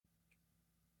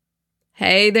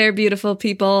Hey there, beautiful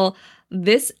people.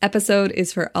 This episode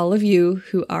is for all of you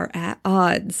who are at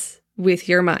odds with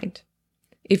your mind.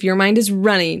 If your mind is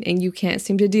running and you can't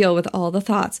seem to deal with all the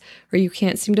thoughts, or you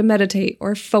can't seem to meditate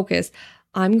or focus,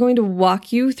 I'm going to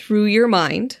walk you through your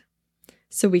mind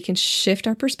so we can shift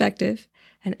our perspective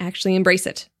and actually embrace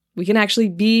it. We can actually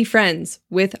be friends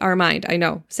with our mind. I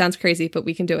know, sounds crazy, but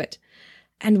we can do it.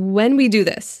 And when we do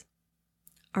this,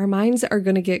 our minds are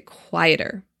going to get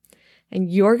quieter. And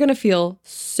you're going to feel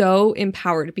so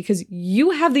empowered because you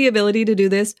have the ability to do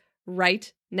this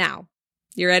right now.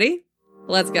 You ready?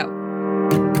 Let's go.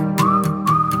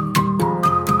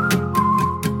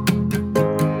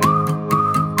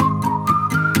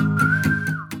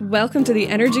 Welcome to the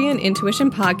Energy and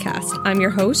Intuition Podcast. I'm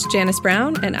your host, Janice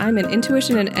Brown, and I'm an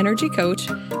intuition and energy coach,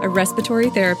 a respiratory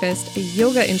therapist, a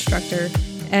yoga instructor,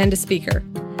 and a speaker.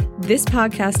 This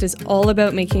podcast is all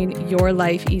about making your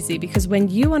life easy because when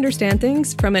you understand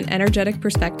things from an energetic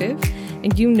perspective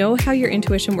and you know how your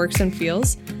intuition works and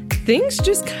feels, things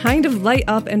just kind of light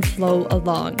up and flow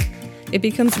along. It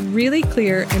becomes really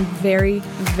clear and very,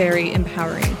 very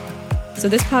empowering. So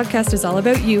this podcast is all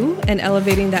about you and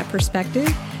elevating that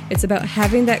perspective. It's about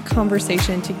having that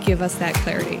conversation to give us that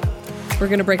clarity. We're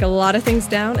going to break a lot of things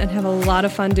down and have a lot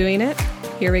of fun doing it.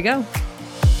 Here we go.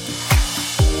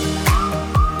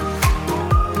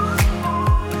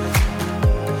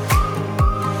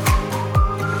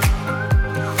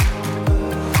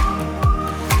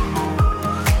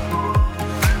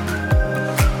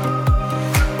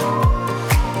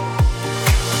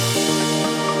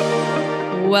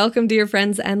 Welcome, dear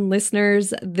friends and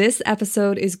listeners. This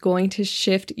episode is going to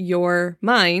shift your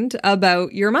mind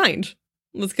about your mind.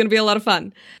 It's going to be a lot of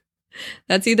fun.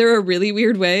 That's either a really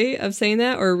weird way of saying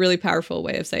that or a really powerful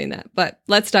way of saying that. But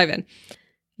let's dive in.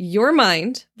 Your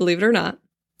mind, believe it or not,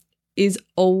 is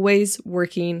always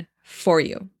working for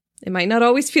you. It might not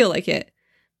always feel like it,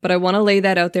 but I want to lay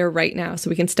that out there right now so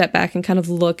we can step back and kind of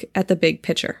look at the big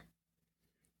picture.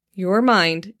 Your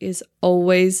mind is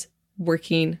always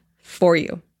working for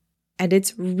you. And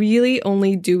it's really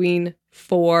only doing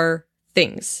 4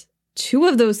 things. 2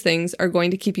 of those things are going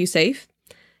to keep you safe,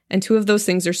 and 2 of those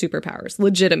things are superpowers,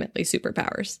 legitimately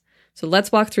superpowers. So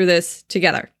let's walk through this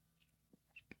together.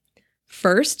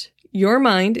 First, your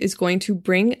mind is going to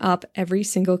bring up every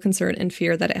single concern and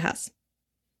fear that it has.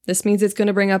 This means it's going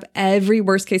to bring up every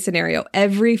worst case scenario,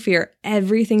 every fear,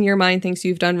 everything your mind thinks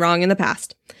you've done wrong in the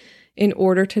past in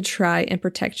order to try and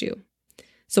protect you.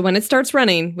 So when it starts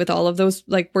running with all of those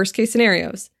worst case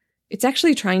scenarios, it's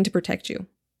actually trying to protect you.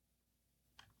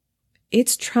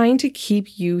 It's trying to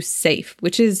keep you safe,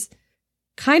 which is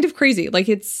kind of crazy.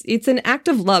 It's an act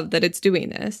of love that it's doing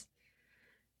this,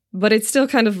 but it's still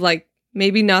kind of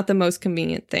maybe not the most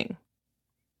convenient thing.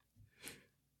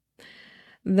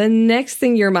 The next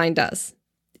thing your mind does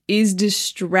is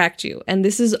distract you. And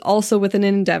this is also with an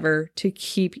endeavor to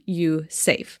keep you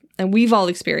safe. And we've all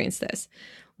experienced this.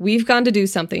 We've gone to do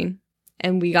something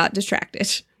and we got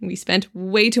distracted. We spent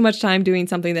way too much time doing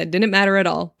something that didn't matter at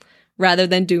all rather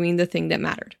than doing the thing that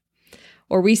mattered.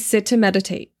 Or we sit to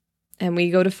meditate and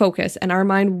we go to focus and our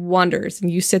mind wanders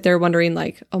and you sit there wondering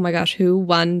oh my gosh, who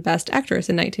won Best Actress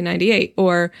in 1998?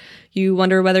 Or you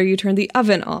wonder whether you turned the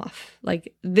oven off.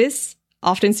 This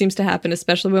often seems to happen,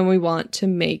 especially when we want to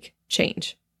make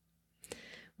change.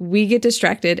 We get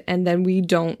distracted and then we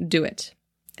don't do it.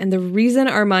 And the reason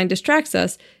our mind distracts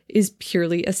us is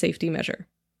purely a safety measure.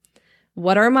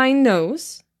 What our mind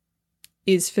knows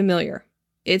is familiar.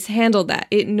 It's handled that.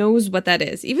 It knows what that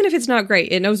is. Even if it's not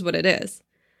great, it knows what it is.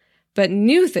 But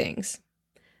new things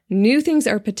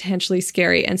are potentially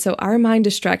scary. And so our mind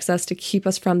distracts us to keep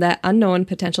us from that unknown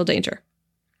potential danger.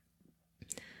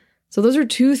 So those are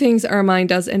 2 things our mind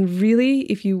does. And really,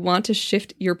 if you want to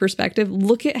shift your perspective,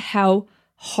 look at how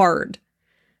hard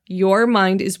your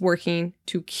mind is working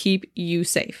to keep you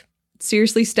safe.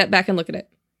 Seriously, step back and look at it.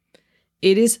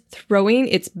 It is throwing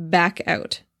its back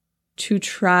out to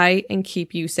try and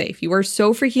keep you safe. You are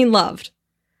so freaking loved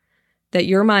that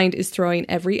your mind is throwing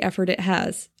every effort it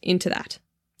has into that.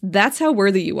 That's how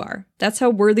worthy you are. That's how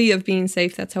worthy of being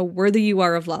safe. That's how worthy you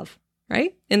are of love,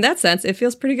 right? In that sense, it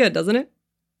feels pretty good, doesn't it?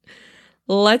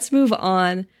 Let's move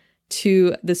on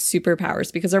to the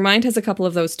superpowers because our mind has a couple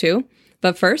of those too.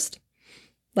 But first,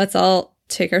 let's all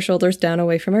take our shoulders down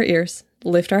away from our ears,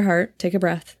 lift our heart, take a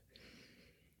breath.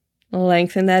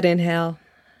 Lengthen that inhale.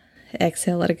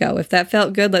 Exhale, let it go. If that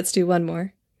felt good, let's do one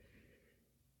more.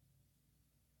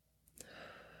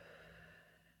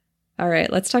 All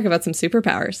right, let's talk about some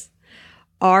superpowers.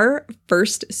 Our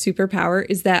first superpower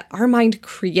is that our mind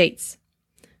creates.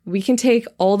 We can take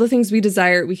all the things we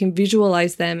desire, we can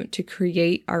visualize them to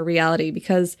create our reality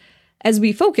because As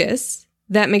we focus,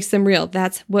 that makes them real.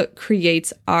 That's what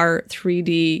creates our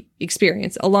 3D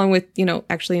experience, along with,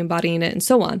 actually embodying it and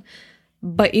so on.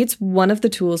 But it's one of the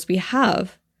tools we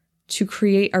have to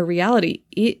create our reality.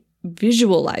 It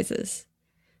visualizes.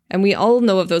 And we all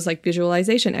know of those like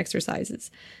visualization exercises,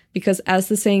 because as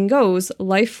the saying goes,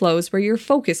 life flows where your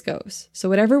focus goes. So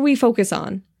whatever we focus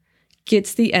on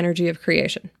gets the energy of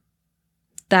creation.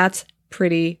 That's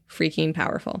pretty freaking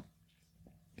powerful.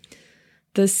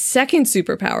 The second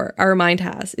superpower our mind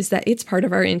has is that it's part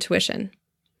of our intuition.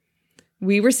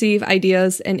 We receive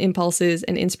ideas and impulses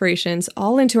and inspirations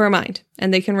all into our mind,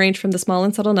 and they can range from the small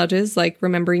and subtle nudges, like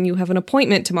remembering you have an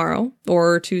appointment tomorrow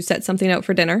or to set something out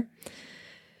for dinner.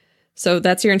 So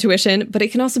that's your intuition, but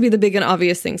it can also be the big and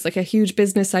obvious things, like a huge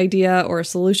business idea or a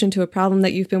solution to a problem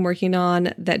that you've been working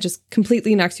on that just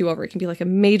completely knocks you over. It can be like a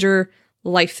major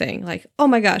life thing, like, oh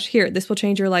my gosh, here, this will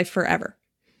change your life forever.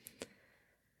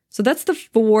 So that's the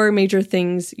 4 major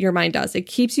things your mind does. It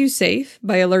keeps you safe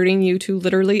by alerting you to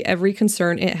literally every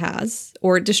concern it has,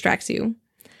 or it distracts you.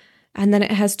 And then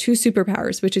it has 2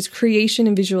 superpowers, which is creation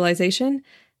and visualization,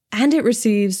 and it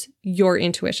receives your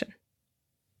intuition.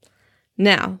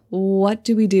 Now, what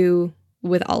do we do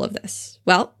with all of this?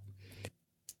 Well,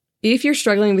 if you're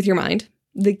struggling with your mind,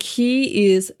 the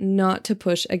key is not to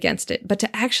push against it, but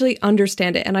to actually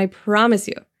understand it. And I promise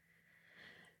you,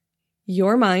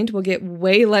 your mind will get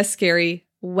way less scary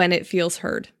when it feels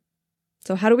heard.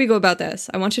 So how do we go about this?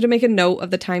 I want you to make a note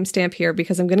of the timestamp here,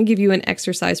 because I'm going to give you an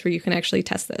exercise where you can actually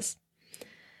test this.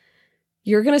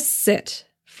 You're going to sit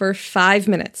for 5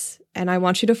 minutes, and I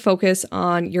want you to focus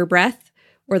on your breath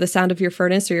or the sound of your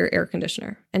furnace or your air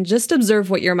conditioner, and just observe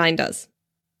what your mind does.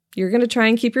 You're going to try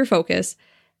and keep your focus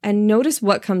and notice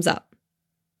what comes up.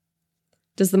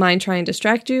 Does the mind try and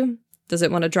distract you? Does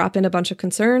it want to drop in a bunch of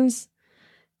concerns?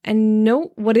 And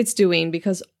note what it's doing,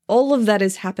 because all of that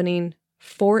is happening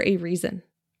for a reason.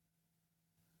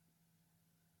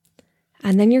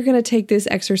 And then you're going to take this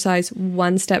exercise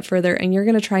one step further, and you're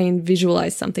going to try and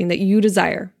visualize something that you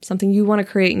desire, something you want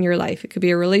to create in your life. It could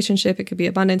be a relationship, it could be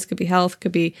abundance, it could be health, it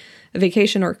could be a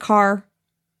vacation or a car.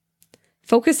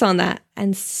 Focus on that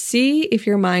and see if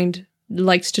your mind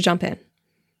likes to jump in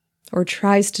or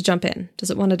tries to jump in. Does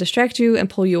it want to distract you and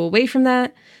pull you away from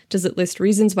that? Does it list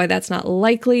reasons why that's not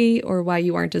likely, or why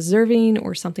you aren't deserving,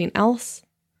 or something else?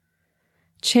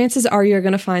 Chances are you're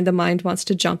going to find the mind wants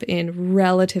to jump in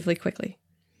relatively quickly.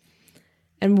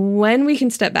 And when we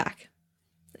can step back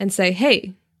and say,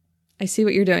 hey, I see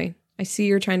what you're doing. I see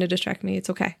you're trying to distract me. It's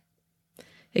okay.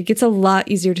 It gets a lot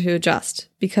easier to adjust,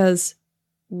 because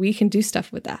we can do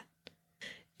stuff with that.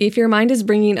 If your mind is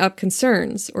bringing up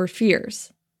concerns or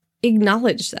fears,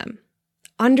 acknowledge them,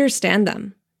 understand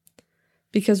them.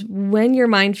 Because when your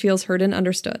mind feels heard and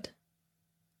understood,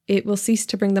 it will cease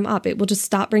to bring them up. It will just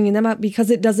stop bringing them up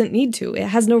because it doesn't need to. It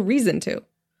has no reason to.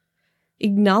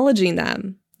 Acknowledging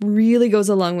them really goes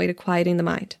a long way to quieting the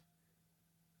mind.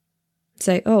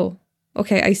 Say, oh,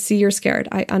 okay, I see you're scared.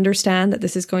 I understand that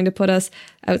this is going to put us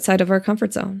outside of our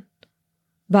comfort zone.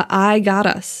 But I got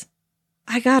us.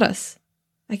 I got us.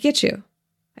 I get you.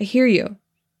 I hear you.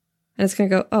 And it's going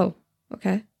to go, oh,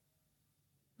 okay.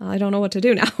 Well, I don't know what to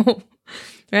do now.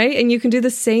 Right? And you can do the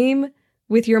same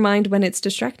with your mind when it's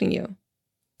distracting you.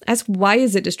 Ask, why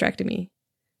is it distracting me?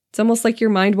 It's almost like your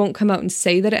mind won't come out and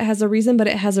say that it has a reason, but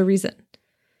it has a reason.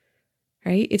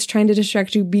 Right? It's trying to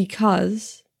distract you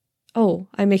because, oh,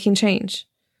 I'm making change.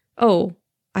 Oh,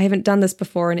 I haven't done this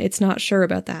before and it's not sure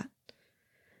about that.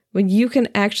 When you can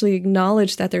actually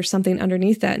acknowledge that there's something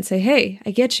underneath that and say, hey,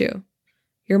 I get you.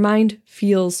 Your mind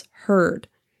feels heard.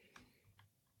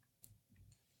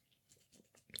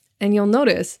 And you'll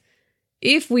notice,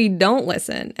 if we don't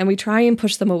listen and we try and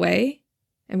push them away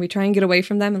and we try and get away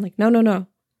from them and like, no,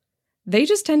 they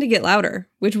just tend to get louder,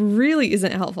 which really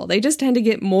isn't helpful. They just tend to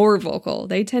get more vocal.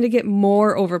 They tend to get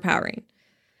more overpowering.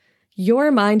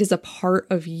 Your mind is a part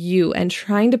of you, and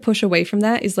trying to push away from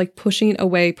that is like pushing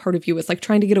away part of you. It's like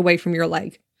trying to get away from your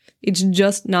leg. It's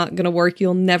just not going to work.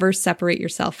 You'll never separate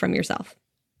yourself from yourself.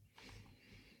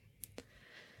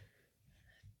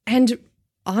 And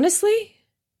honestly,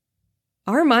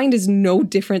 our mind is no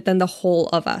different than the whole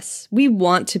of us. We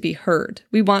want to be heard.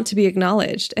 We want to be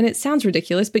acknowledged. And it sounds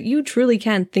ridiculous, but you truly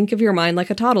can think of your mind like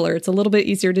a toddler. It's a little bit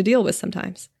easier to deal with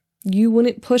sometimes. You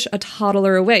wouldn't push a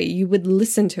toddler away. You would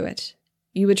listen to it.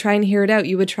 You would try and hear it out.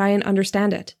 You would try and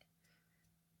understand it.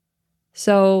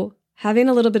 So having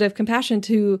a little bit of compassion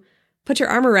to put your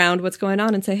arm around what's going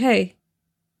on and say, hey,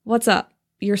 what's up?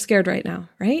 You're scared right now,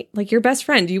 right? Like your best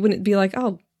friend, you wouldn't be like,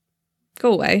 oh,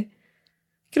 go away.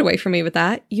 Get away from me with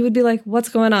that. You would be like, what's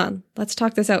going on? Let's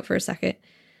talk this out for a second.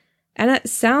 And it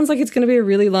sounds like it's going to be a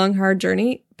really long, hard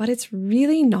journey, but it's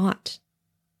really not.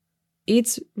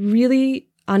 It's really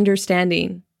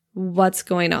understanding what's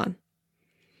going on.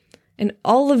 And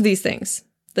all of these things,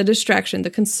 the distraction, the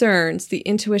concerns, the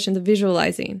intuition, the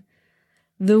visualizing,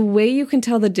 the way you can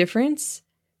tell the difference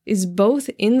is both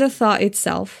in the thought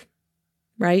itself,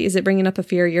 right? Is it bringing up a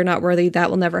fear? You're not worthy. That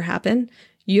will never happen.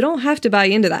 You don't have to buy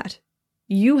into that.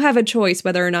 You have a choice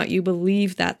whether or not you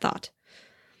believe that thought.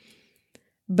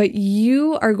 But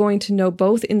you are going to know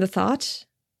both in the thought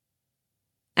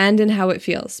and in how it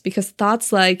feels, because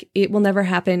thoughts like it will never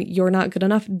happen, you're not good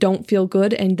enough, don't feel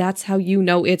good, and that's how you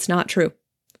know it's not true.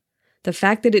 The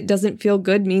fact that it doesn't feel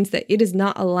good means that it is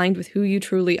not aligned with who you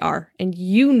truly are, and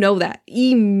you know that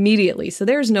immediately, so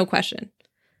there's no question.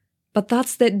 But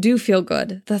thoughts that do feel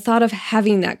good, the thought of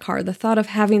having that car, the thought of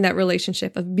having that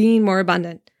relationship, of being more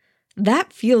abundant,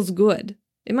 that feels good.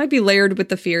 It might be layered with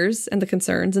the fears and the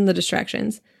concerns and the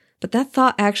distractions, but that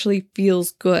thought actually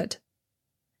feels good.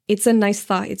 It's a nice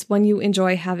thought. It's one you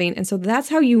enjoy having. And so that's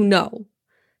how you know.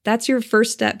 That's your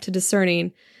first step to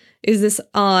discerning. Is this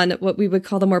on what we would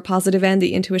call the more positive end,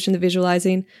 the intuition, the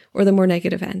visualizing, or the more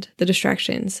negative end, the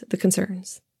distractions, the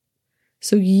concerns?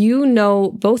 So you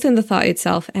know both in the thought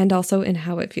itself and also in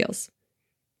how it feels.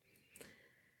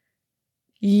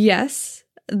 Yes,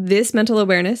 this mental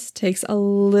awareness takes a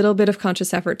little bit of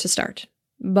conscious effort to start.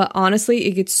 But honestly,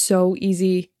 it gets so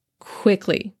easy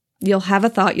quickly. You'll have a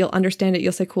thought, you'll understand it,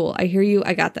 you'll say, cool, I hear you,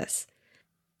 I got this.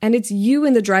 And it's you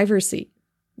in the driver's seat.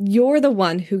 You're the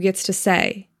one who gets to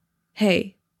say,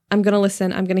 hey, I'm going to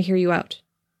listen, I'm going to hear you out.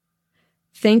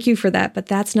 Thank you for that, but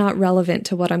that's not relevant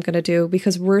to what I'm going to do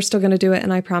because we're still going to do it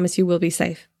and I promise you we'll be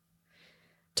safe.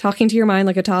 Talking to your mind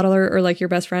like a toddler or like your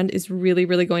best friend is really,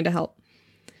 really going to help.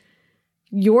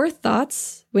 Your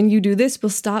thoughts, when you do this, will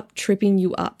stop tripping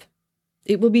you up.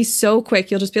 It will be so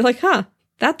quick, you'll just be like,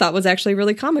 that thought was actually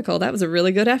really comical. That was a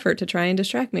really good effort to try and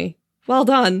distract me. Well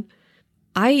done.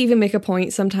 I even make a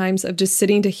point sometimes of just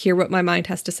sitting to hear what my mind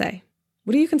has to say.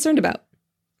 What are you concerned about?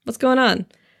 What's going on?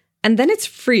 And then it's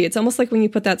free. It's almost like when you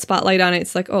put that spotlight on it,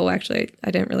 it's like, oh, actually, I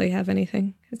didn't really have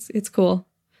anything. It's cool,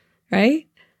 right?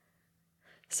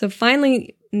 So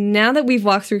finally, now that we've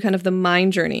walked through kind of the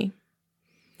mind journey,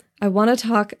 I want to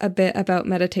talk a bit about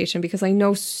meditation because I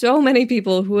know so many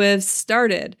people who have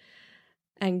started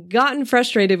and gotten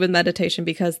frustrated with meditation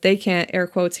because they can't, air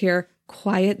quotes here,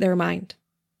 quiet their mind.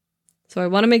 So I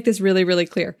want to make this really, really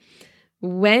clear.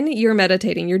 When you're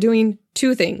meditating, you're doing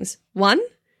two things. One,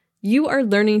 you are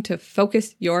learning to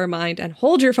focus your mind and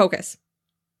hold your focus.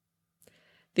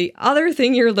 The other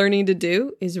thing you're learning to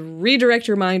do is redirect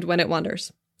your mind when it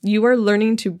wanders. You are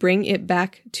learning to bring it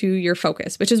back to your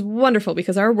focus, which is wonderful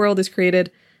because our world is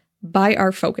created by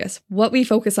our focus. What we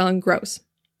focus on grows.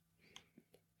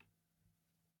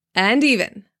 And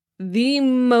even the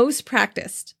most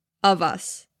practiced of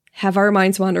us have our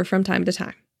minds wander from time to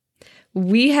time.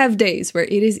 We have days where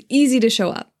it is easy to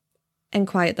show up and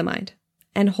quiet the mind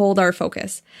and hold our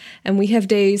focus. And we have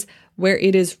days where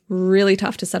it is really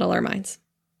tough to settle our minds.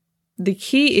 The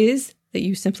key is that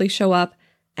you simply show up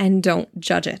and don't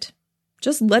judge it.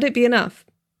 Just let it be enough.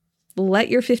 Let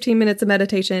your 15 minutes of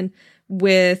meditation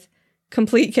with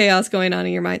complete chaos going on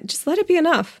in your mind, just let it be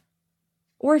enough.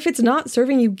 Or if it's not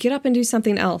serving you, get up and do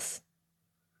something else.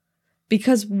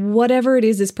 Because whatever it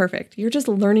is perfect. You're just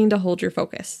learning to hold your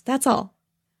focus. That's all.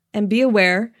 And be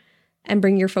aware and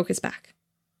bring your focus back.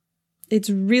 It's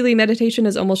really, meditation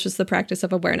is almost just the practice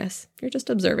of awareness. You're just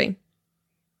observing.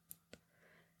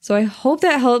 So I hope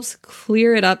that helps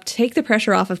clear it up, take the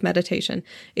pressure off of meditation.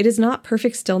 It is not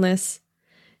perfect stillness.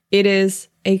 It is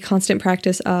a constant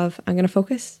practice of, I'm going to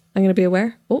focus. I'm going to be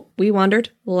aware. Oh, we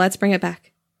wandered. Let's bring it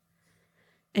back.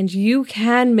 And you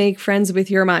can make friends with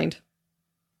your mind.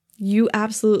 You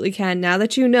absolutely can. Now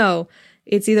that you know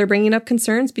it's either bringing up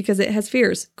concerns because it has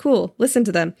fears. Cool. Listen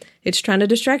to them. It's trying to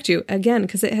distract you again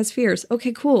because it has fears.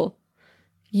 Okay, cool.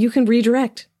 You can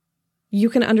redirect. You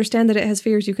can understand that it has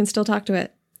fears. You can still talk to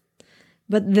it.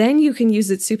 But then you can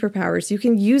use its superpowers. You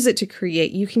can use it to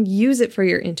create. You can use it for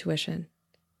your intuition.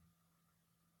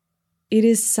 It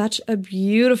is such a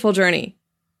beautiful journey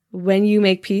when you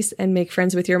make peace and make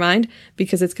friends with your mind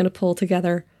because it's going to pull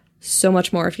together so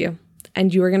much more of you.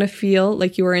 And you are going to feel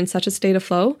like you are in such a state of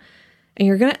flow and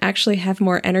you're going to actually have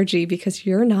more energy because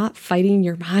you're not fighting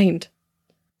your mind.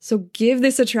 So give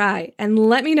this a try and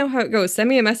let me know how it goes. Send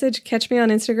me a message, catch me on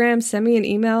Instagram, send me an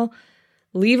email,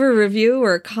 leave a review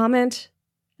or a comment,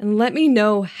 and let me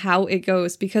know how it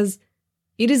goes because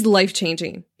it is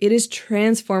life-changing. It is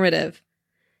transformative.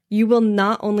 You will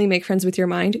not only make friends with your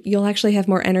mind, you'll actually have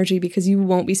more energy because you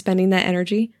won't be spending that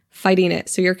energy fighting it.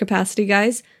 So your capacity,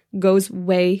 guys, goes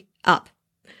way up.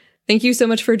 Thank you so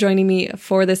much for joining me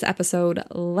for this episode.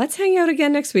 Let's hang out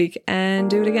again next week and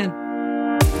do it again.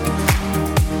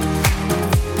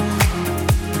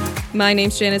 My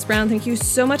name's Janice Brown. Thank you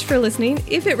so much for listening.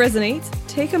 If it resonates,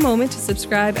 take a moment to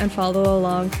subscribe and follow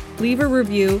along, leave a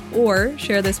review, or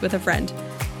share this with a friend.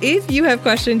 If you have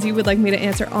questions you would like me to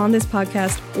answer on this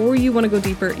podcast, or you want to go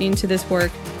deeper into this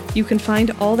work, you can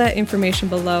find all that information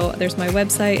below. There's my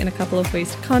website and a couple of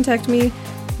ways to contact me.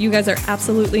 You guys are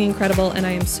absolutely incredible, and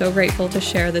I am so grateful to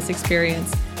share this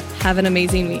experience. Have an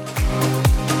amazing week.